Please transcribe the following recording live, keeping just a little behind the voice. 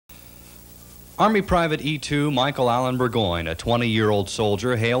Army Private E2 Michael Burgoyne, a 20-year-old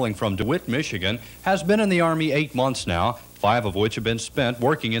soldier hailing from DeWitt, Michigan, has been in the Army 8 months now, 5 of which have been spent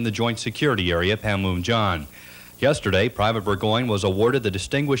working in the Joint Security Area, Panmunjom. Yesterday, Private Burgoyne was awarded the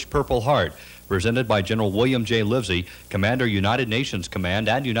Distinguished Purple Heart, presented by General William J. Livsey, Commander United Nations Command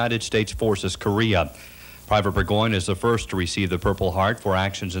and United States Forces Korea. Private Burgoyne is the first to receive the Purple Heart for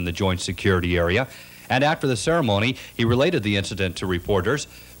actions in the Joint Security Area, and after the ceremony, he related the incident to reporters.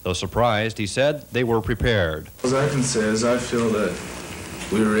 Though surprised, he said they were prepared. All I can say is I feel that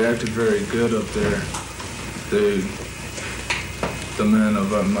we reacted very good up there. The men of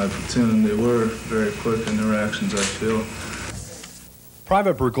my platoon, they were very quick in their actions, I feel.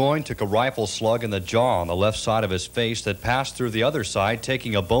 Private Burgoyne took a rifle slug in the jaw on the left side of his face that passed through the other side,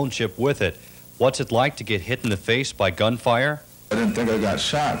 taking a bone chip with it. What's it like to get hit in the face by gunfire? I didn't think I got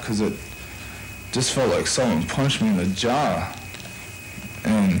shot because it just felt like someone punched me in the jaw.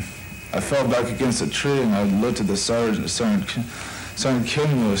 And I fell back against a tree, and I looked at the sergeant. Sergeant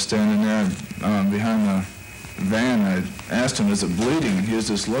Kidman was standing there behind the van. I asked him, "Is it bleeding?" And he was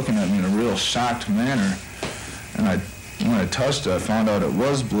just looking at me in a real shocked manner. And when I touched it, I found out it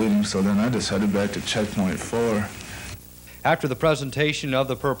was bleeding, so then I just headed back to checkpoint 4. After the presentation of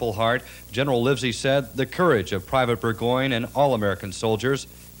the Purple Heart, General Livsey said the courage of Private Burgoyne and all American soldiers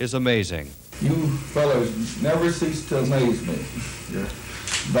is amazing. You fellows never cease to amaze me. Your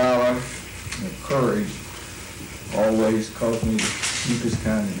valor and courage always cause me the deepest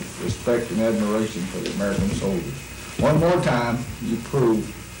kind of respect and admiration for the American soldiers. One more time, you prove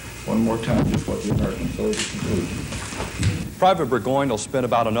one more time just what the American soldiers can do. Private Burgoyne will spend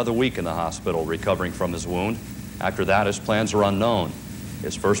about another week in the hospital recovering from his wound. After that, his plans are unknown.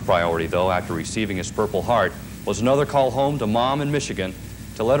 His first priority, though, after receiving his Purple Heart, was another call home to Mom in Michigan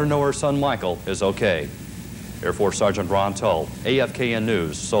to let her know her son Michael is okay. Air Force Sergeant Ron Tull, AFKN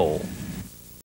News, Seoul.